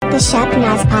The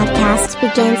Shepnaz Podcast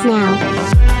begins now.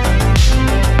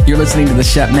 You're listening to the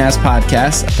Shepnaz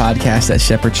Podcast, a podcast at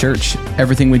Shepherd Church.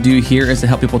 Everything we do here is to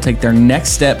help people take their next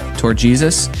step toward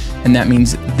Jesus, and that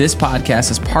means this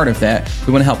podcast is part of that.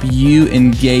 We want to help you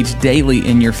engage daily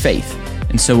in your faith.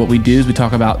 And so what we do is we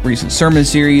talk about recent sermon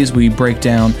series, we break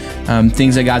down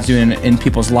things that God's doing in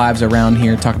people's lives around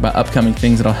here, talk about upcoming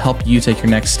things that'll help you take your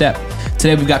next step.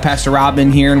 Today we've got Pastor Rob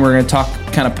in here, and we're going to talk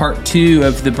kind of part two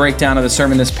of the breakdown of the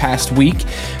sermon this past week,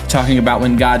 talking about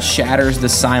when God shatters the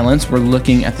silence. We're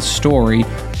looking at the story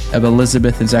of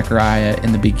Elizabeth and Zechariah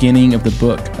in the beginning of the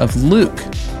book of Luke.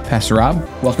 Pastor Rob,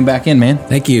 welcome back in, man.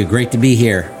 Thank you. Great to be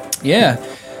here. Yeah.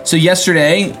 So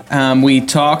yesterday, we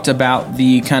talked about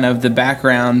the kind of the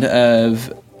background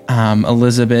of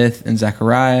Elizabeth and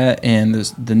Zechariah and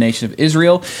the nation of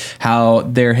Israel, how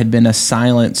there had been a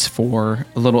silence for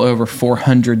a little over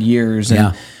 400 years.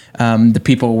 And the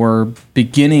people were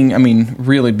beginning,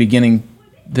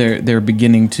 they're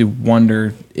beginning to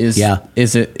wonder, is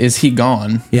he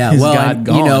gone? Yeah, is God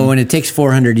gone? You know, when it takes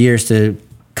 400 years to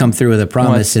come through with a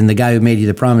promise, and the guy who made you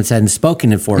the promise hadn't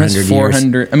spoken in 400 years.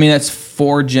 400. I mean, that's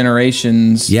 4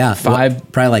 generations. Yeah,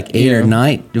 probably like 8 or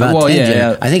 9. About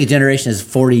 10 I think a generation is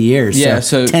 40 years. Yeah,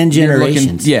 so 10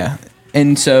 generations.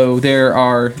 And so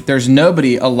there's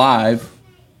nobody alive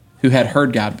who had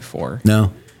heard God before.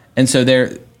 No. And so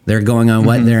they're going on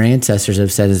what their ancestors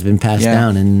have said has been passed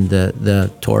down in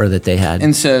the Torah that they had.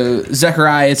 And so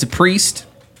Zechariah is a priest.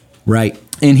 Right.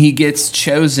 And he gets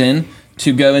chosen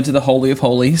to go into the Holy of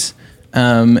Holies,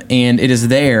 and it is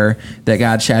there that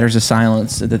God shatters the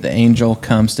silence, that the angel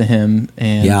comes to him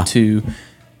and to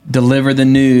deliver the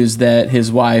news that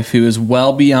his wife, who is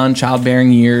well beyond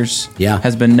childbearing years,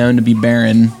 has been known to be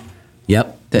barren.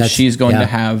 Yep. She's going to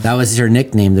have... That was her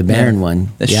nickname, the barren one.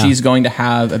 That she's going to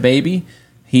have a baby.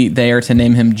 They are to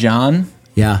name him John.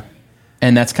 Yeah.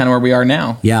 And that's kind of where we are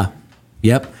now. Yeah.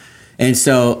 Yep. And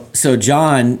so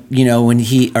John,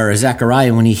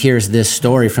 Zechariah, when he hears this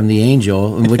story from the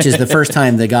angel, which is the first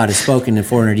time that God has spoken in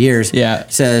 400 years,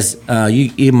 says,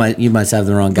 you must have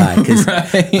the wrong guy, because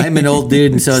I'm an old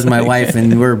dude and so is my wife,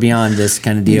 and we're beyond this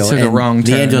kind of deal. And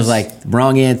the angel's like,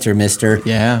 wrong answer, mister.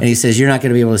 Yeah. And he says, you're not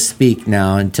going to be able to speak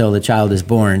now until the child is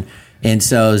born. And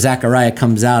so Zechariah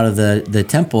comes out of the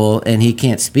temple, and he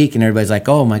can't speak, and everybody's like,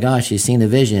 "Oh my gosh, he's seen a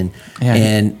vision,"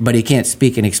 but he can't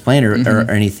speak and explain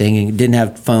or anything. And he didn't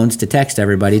have phones to text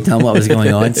everybody, tell them what was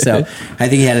going on. So I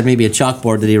think he had maybe a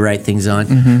chalkboard that he write things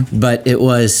on. But it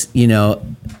was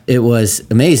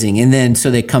amazing. And then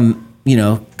so they come,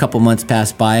 a couple months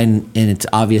pass by, and it's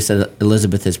obvious that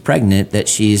Elizabeth is pregnant, that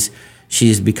she's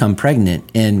become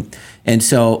pregnant, and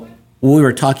so we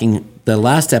were talking the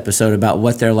last episode about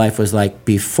what their life was like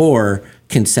before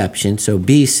conception, so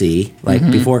BC, like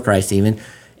before Christ even,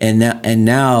 and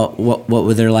now what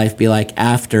would their life be like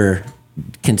after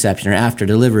conception or after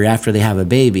delivery, after they have a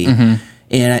baby?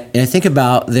 And I think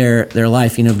about their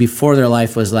life, before their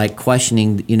life was like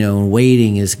questioning,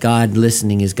 waiting, is God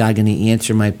listening? Is God going to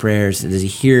answer my prayers? Does he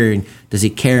hear? Does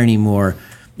he care anymore?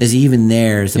 Is he even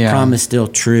there? Is the promise still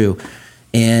true?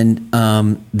 And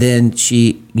then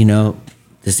she,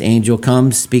 this angel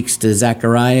comes, speaks to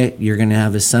Zechariah. You're going to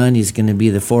have a son. He's going to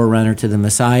be the forerunner to the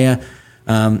Messiah.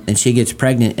 And she gets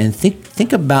pregnant. And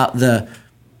think about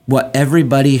what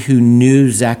everybody who knew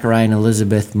Zechariah and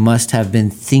Elizabeth must have been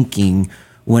thinking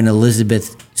when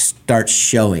Elizabeth starts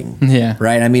showing. Yeah.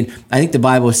 Right? I mean, I think the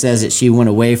Bible says that she went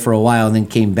away for a while and then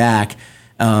came back.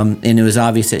 And it was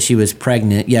obvious that she was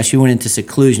pregnant. Yeah, she went into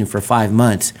seclusion for 5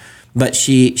 months. But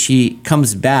she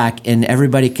comes back, and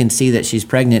everybody can see that she's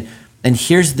pregnant. And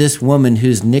here's this woman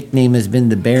whose nickname has been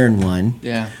the barren one,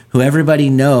 who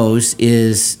everybody knows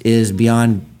is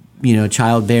beyond,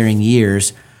 childbearing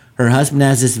years. Her husband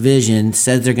has this vision,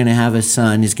 says they're going to have a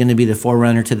son. He's going to be the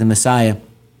forerunner to the Messiah.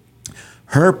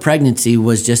 Her pregnancy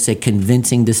was just a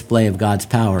convincing display of God's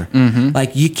power.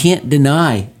 Like, you can't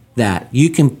deny that.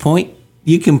 You can point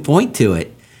to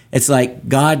it. It's like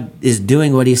God is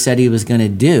doing what he said he was going to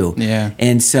do. Yeah.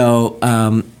 And so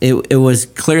it was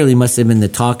clearly must have been the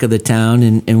talk of the town.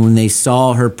 And when they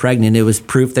saw her pregnant, it was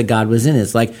proof that God was in it.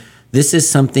 It's like, this is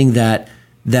something that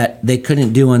they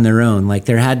couldn't do on their own. Like,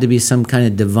 there had to be some kind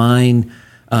of divine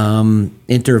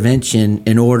intervention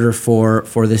in order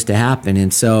for this to happen.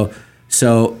 And so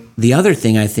the other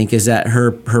thing I think is that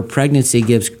her pregnancy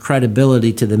gives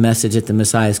credibility to the message that the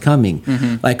Messiah is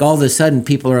coming. Like, all of a sudden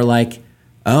people are like,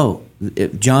 oh,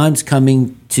 John's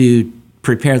coming to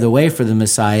prepare the way for the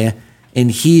Messiah, and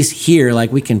he's here,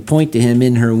 like, we can point to him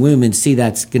in her womb and see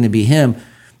that's going to be him.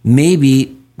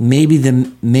 Maybe maybe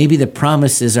the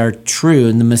promises are true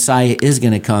and the Messiah is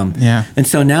going to come. Yeah. And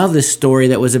so now this story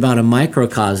that was about a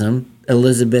microcosm,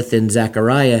 Elizabeth and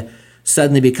Zechariah,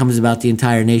 suddenly becomes about the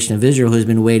entire nation of Israel who's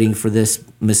been waiting for this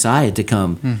Messiah to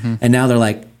come. Mm-hmm. And now they're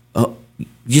like, oh,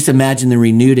 just imagine the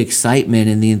renewed excitement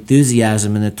and the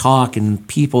enthusiasm and the talk and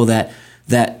people that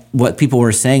what people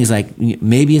were saying is like,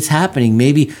 maybe it's happening.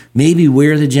 Maybe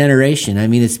we're the generation. I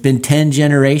mean, it's been 10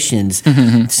 generations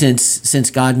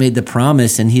since God made the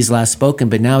promise and he's last spoken,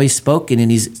 but now he's spoken, and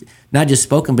he's not just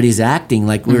spoken, but he's acting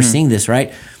like we're seeing this,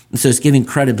 right? And so it's giving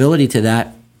credibility to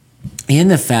that, and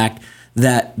the fact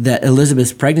that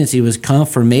Elizabeth's pregnancy was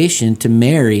confirmation to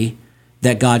Mary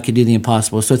that God could do the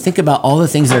impossible. So think about all the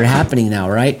things that are happening now,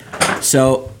 right?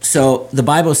 So the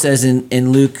Bible says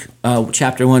in Luke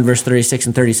chapter 1, verse 36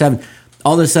 and 37,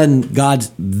 all of a sudden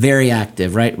God's very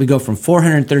active, right? We go from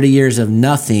 430 years of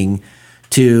nothing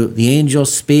to the angel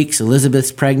speaks,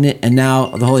 Elizabeth's pregnant, and now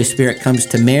the Holy Spirit comes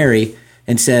to Mary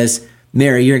and says,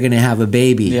 Mary, you're going to have a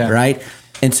baby, right?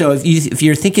 And so if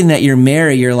you're thinking that you're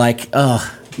Mary, you're like,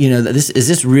 oh, is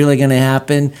this really going to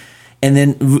happen? And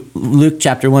then Luke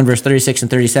chapter 1, verse 36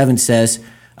 and 37 says,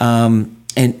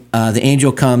 the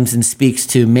angel comes and speaks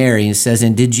to Mary and says,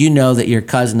 and did you know that your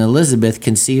cousin Elizabeth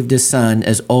conceived a son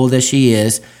as old as she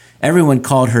is? Everyone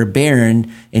called her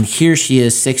barren, and here she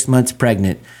is 6 months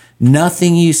pregnant.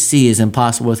 Nothing you see is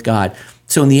impossible with God.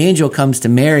 So when the angel comes to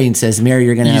Mary and says, Mary,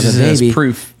 you're going to have a baby. As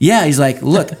proof. Yeah, he's like,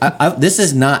 look, this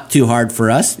is not too hard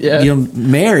for us. Yeah.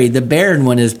 Mary, the barren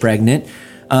one, is pregnant.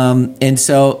 And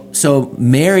so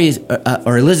Mary's,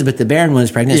 or Elizabeth, the barren one,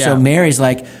 is pregnant. Yeah. So Mary's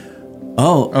like,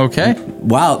 oh, okay.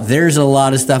 Wow, there's a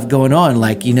lot of stuff going on.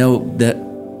 Like,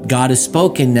 that God has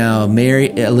spoken now.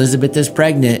 Elizabeth is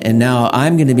pregnant, and now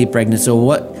I'm going to be pregnant. So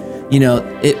what,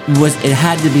 it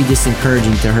had to be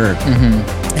discouraging to her.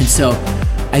 Mm-hmm. And so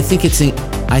I think it's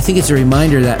a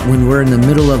reminder that when we're in the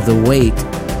middle of the wait,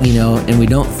 and we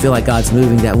don't feel like God's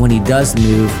moving, that when he does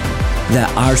move, that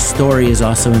our story is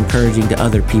also encouraging to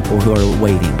other people who are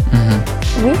waiting.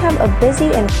 Mm-hmm. We have a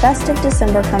busy and festive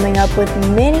December coming up with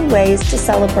many ways to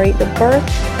celebrate the birth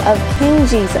of King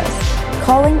Jesus,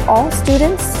 calling all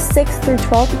students 6th through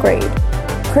 12th grade.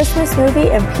 Christmas movie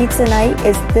and pizza night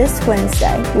is this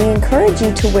Wednesday. We encourage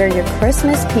you to wear your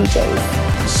Christmas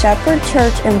PJs. Shepherd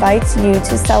Church invites you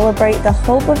to celebrate the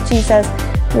hope of Jesus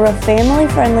through a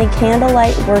family-friendly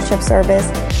candlelight worship service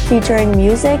featuring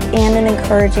music and an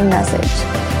encouraging message.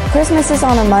 Christmas is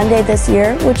on a Monday this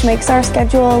year, which makes our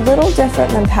schedule a little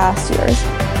different than past years.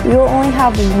 We will only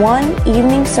have one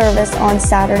evening service on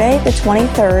Saturday, the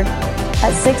 23rd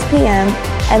at 6 p.m.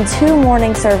 and 2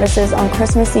 morning services on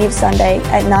Christmas Eve Sunday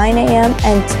at 9 a.m.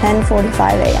 and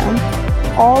 10:45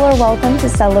 a.m. All are welcome to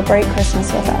celebrate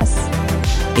Christmas with us.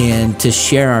 And to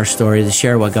share our story, to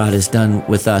share what God has done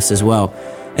with us as well.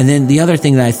 And then the other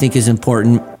thing that I think is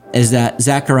important is that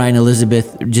Zechariah and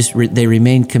Elizabeth they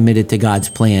remain committed to God's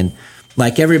plan.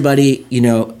 Like everybody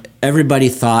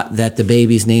thought that the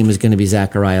baby's name was going to be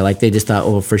Zechariah. Like they just thought,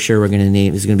 oh, for sure it's going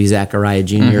to be Zechariah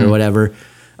Jr. or whatever.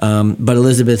 But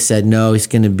Elizabeth said, no, he's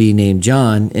going to be named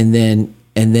John. And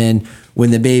then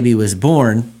when the baby was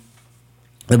born,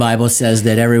 the Bible says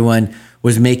that everyone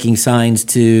was making signs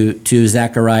to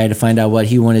Zechariah to find out what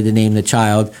he wanted to name the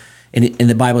child. And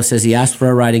the Bible says he asked for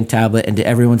a writing tablet, and to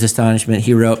everyone's astonishment,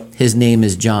 he wrote, his name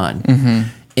is John. Mm-hmm.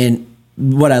 And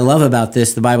what I love about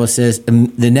this, the Bible says,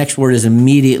 the next word is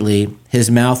immediately,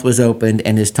 his mouth was opened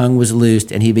and his tongue was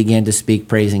loosed, and he began to speak,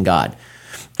 praising God.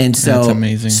 And so, that's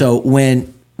amazing. So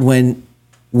when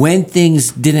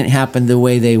things didn't happen the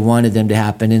way they wanted them to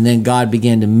happen, and then God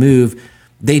began to move,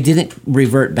 they didn't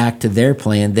revert back to their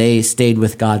plan. They stayed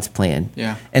with God's plan.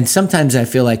 Yeah. And sometimes I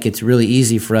feel like it's really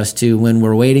easy for us to, when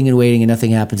we're waiting and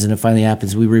nothing happens, and it finally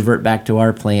happens, we revert back to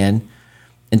our plan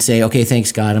and say, okay,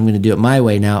 thanks God, I'm going to do it my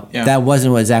way now. Yeah. That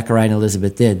wasn't what Zechariah and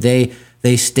Elizabeth did.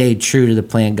 They stayed true to the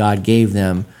plan God gave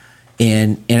them.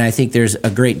 And I think there's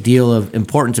a great deal of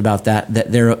importance about that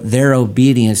their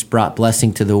obedience brought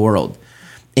blessing to the world.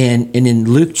 And in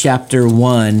Luke chapter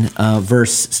 1,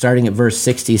 starting at verse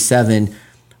 67,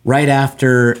 right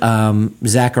after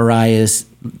Zacharias,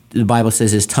 the Bible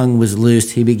says his tongue was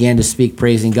loosed, he began to speak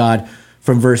praising God.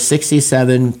 From verse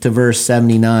 67 to verse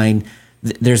 79,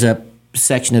 there's a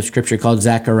section of scripture called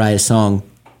Zachariah's Song.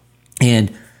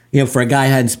 And, for a guy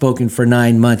who hadn't spoken for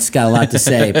 9 months, got a lot to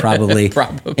say, probably.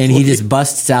 Probably. And he just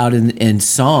busts out in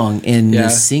song and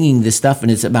is singing this stuff.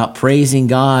 And it's about praising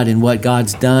God and what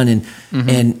God's done.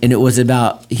 And it was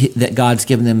about that God's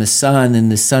given them a son,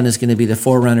 and the son is going to be the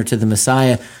forerunner to the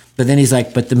Messiah. But then he's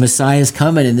like, but the Messiah is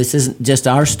coming, and this isn't just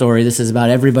our story. This is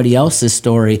about everybody else's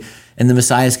story, and the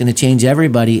Messiah is going to change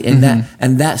everybody. And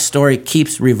that story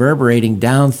keeps reverberating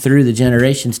down through the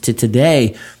generations to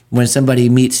today. When somebody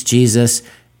meets Jesus,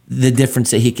 the difference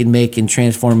that he can make in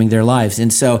transforming their lives.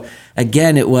 And so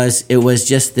again, it was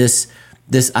just this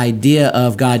idea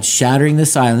of God shattering the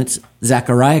silence.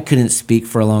 Zechariah couldn't speak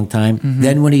for a long time.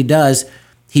 Then when he does,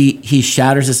 he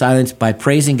shatters the silence by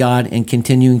praising God and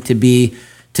continuing to be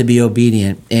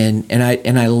obedient. And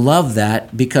I love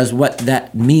that, because what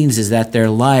that means is that their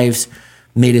lives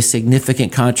made a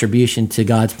significant contribution to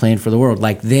God's plan for the world.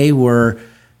 Like they were,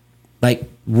 like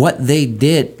what they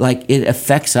did, like it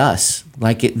affects us.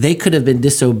 Like they could have been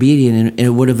disobedient and it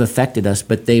would have affected us,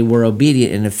 but they were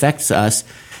obedient and affects us.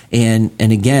 And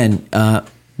again,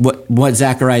 what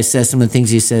Zechariah says, some of the things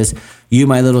he says, "You,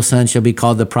 my little son, shall be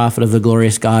called the prophet of the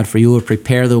glorious God, for you will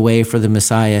prepare the way for the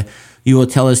Messiah. You will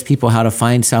tell his people how to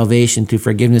find salvation through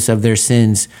forgiveness of their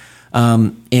sins."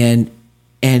 And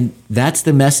that's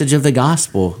the message of the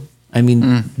gospel. I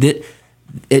mean,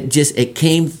 it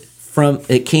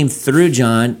came through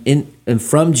John and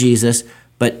from Jesus,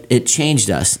 but it changed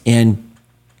us. And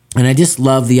I just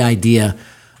love the idea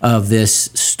of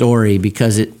this story,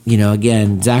 because it,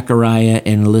 again, Zechariah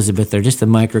and Elizabeth are just a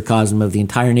microcosm of the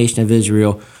entire nation of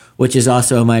Israel, which is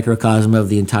also a microcosm of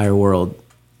the entire world.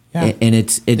 Yeah. And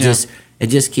it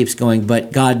just keeps going.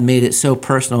 But God made it so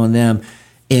personal in them.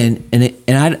 And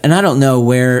I don't know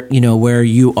where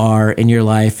you are in your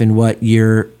life and what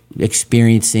you're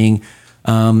experiencing.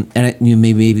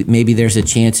 Maybe there's a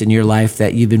chance in your life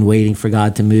that you've been waiting for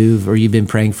God to move, or you've been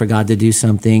praying for God to do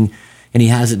something, and he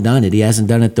hasn't done it. He hasn't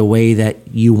done it the way that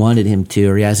you wanted him to,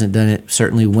 or he hasn't done it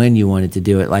certainly when you wanted to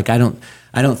do it. Like I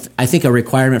think a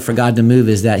requirement for God to move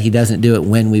is that he doesn't do it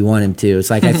when we want him to. It's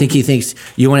like, I think he thinks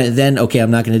you want it then, okay, I'm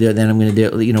not going to do it then, I'm going to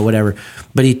do it, whatever.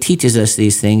 But he teaches us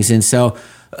these things. And so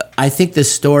I think the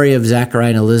story of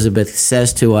Zechariah and Elizabeth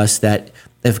says to us that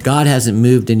if God hasn't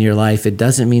moved in your life, it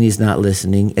doesn't mean he's not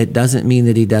listening. It doesn't mean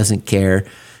that he doesn't care.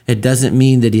 It doesn't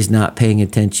mean that he's not paying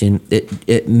attention.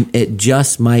 It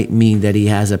just might mean that he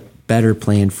has a better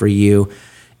plan for you,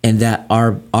 and that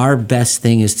our best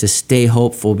thing is to stay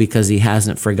hopeful, because he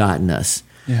hasn't forgotten us.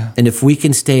 Yeah. And if we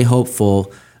can stay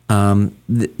hopeful, then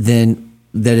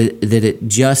it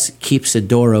just keeps the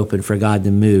door open for God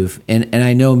to move. And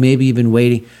I know maybe you've been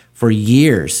waiting for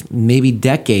years, maybe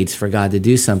decades, for God to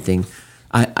do something.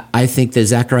 I think that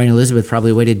Zechariah and Elizabeth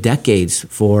probably waited decades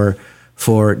for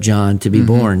John to be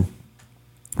born.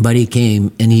 But he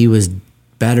came, and he was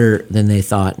better than they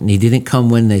thought, and he didn't come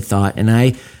when they thought. And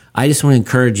I just want to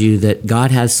encourage you that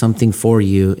God has something for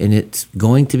you, and it's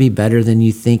going to be better than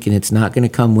you think, and it's not going to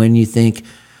come when you think,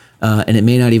 and it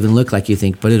may not even look like you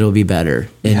think, but it'll be better,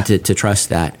 and to trust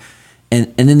that.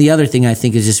 And then the other thing I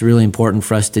think is just really important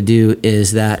for us to do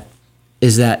is that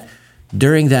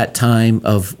during that time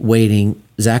of waiting,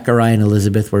 Zechariah and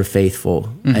Elizabeth were faithful.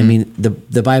 I mean,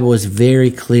 the Bible is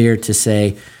very clear to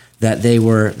say that they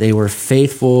were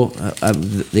faithful.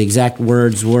 The exact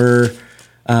words were,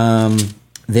 I'm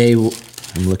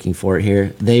looking for it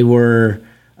here. They were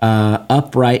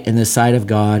upright in the sight of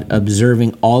God,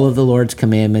 observing all of the Lord's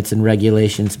commandments and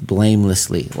regulations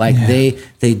blamelessly.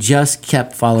 They just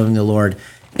kept following the Lord.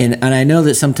 And I know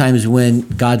that sometimes when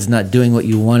God's not doing what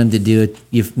you want him to do,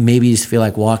 you maybe just feel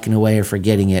like walking away or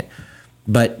forgetting it.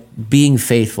 But being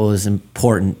faithful is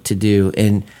important to do,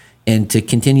 and to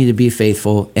continue to be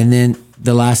faithful. And then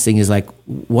the last thing is, like,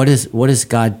 what is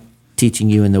God teaching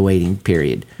you in the waiting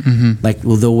period?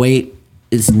 The wait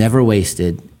is never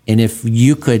wasted. And if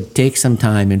you could take some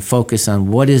time and focus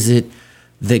on what is it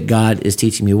that God is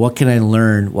teaching me, what can I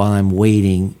learn while I'm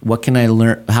waiting? What can I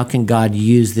learn? How can God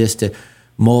use this to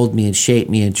mold me and shape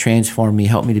me and transform me,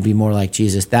 help me to be more like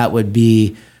Jesus? That would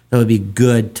be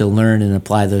good to learn and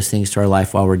apply those things to our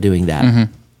life while we're doing that.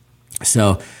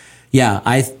 So, yeah,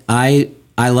 I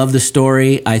love the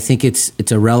story. I think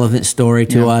it's a relevant story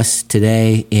to us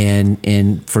today,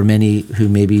 and for many who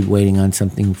may be waiting on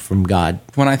something from God.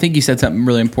 When I think you said something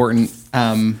really important.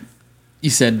 You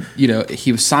said,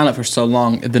 he was silent for so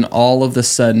long, and then all of a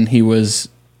sudden he was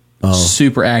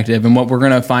super active. And what we're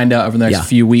going to find out over the next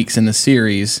few weeks in the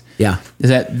series is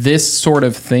that this sort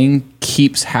of thing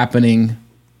keeps happening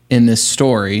in this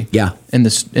story. Yeah. In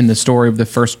the story of the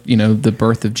first, the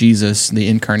birth of Jesus, the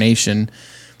incarnation,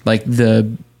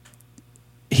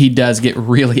 he does get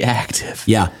really active.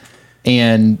 Yeah.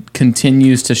 And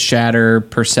continues to shatter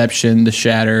perception, to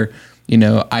shatter,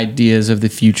 ideas of the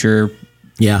future.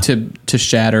 Yeah. To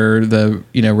shatter the,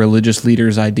 religious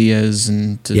leaders' ideas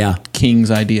and to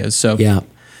kings' ideas. So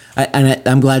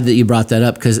I'm glad that you brought that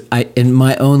up, because in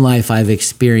my own life, I've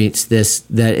experienced this,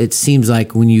 that it seems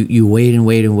like when you wait and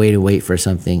wait and wait and wait for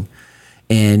something,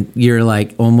 and you're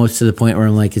like almost to the point where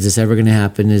I'm like, is this ever going to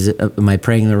happen? Am I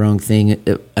praying the wrong thing?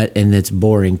 And it's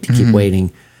boring to keep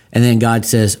waiting. And then God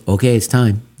says, okay, it's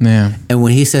time. Yeah. And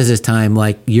when he says it's time,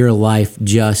 like your life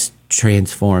just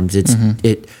transforms.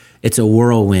 It's a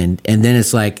whirlwind. And then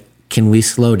it's like, can we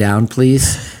slow down,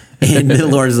 please? And the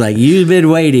Lord's like, you've been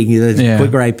waiting.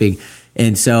 Quick griping.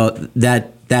 And so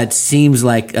that seems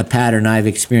like a pattern I've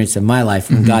experienced in my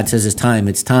life. When God says it's time,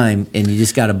 and you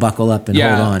just got to buckle up and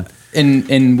hold on.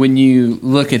 And when you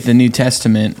look at the New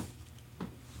Testament,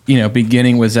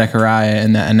 beginning with Zechariah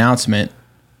and that announcement,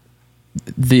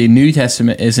 the New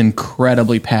Testament is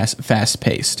incredibly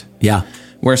fast-paced. Yeah.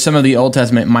 Where some of the Old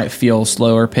Testament might feel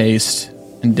slower paced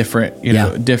and different,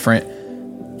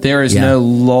 different. There is no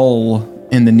lull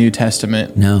in the New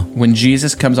Testament. No. When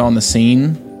Jesus comes on the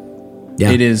scene,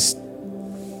 it is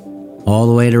all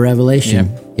the way to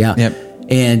Revelation. Yep. Yeah.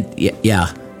 And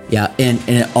and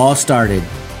it all started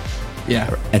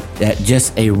at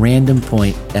just a random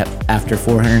point after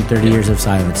 430 years of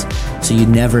silence. So you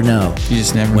never know. You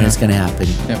just never when know. It's going to happen.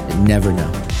 Yep. You never know.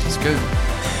 That's good.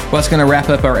 Well, that's going to wrap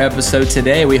up our episode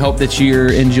today. We hope that you're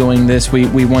enjoying this.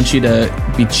 We want you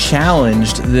to be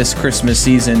challenged this Christmas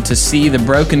season to see the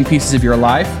broken pieces of your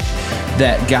life,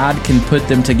 that God can put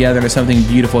them together into something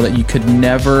beautiful that you could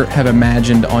never have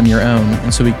imagined on your own.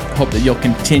 And so we hope that you'll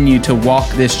continue to walk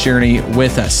this journey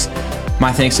with us.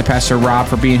 My thanks to Pastor Rob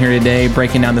for being here today,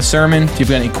 breaking down the sermon. If you've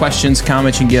got any questions,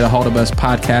 comments, you can get a hold of us,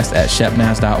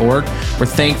 podcast@shepnaz.org. We're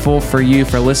thankful for you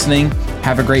for listening.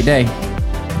 Have a great day.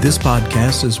 This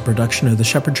podcast is a production of the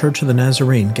Shepherd Church of the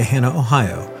Nazarene, Gahanna,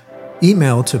 Ohio.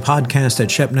 Email to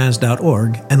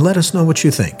podcast@shepnaz.org and let us know what you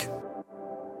think.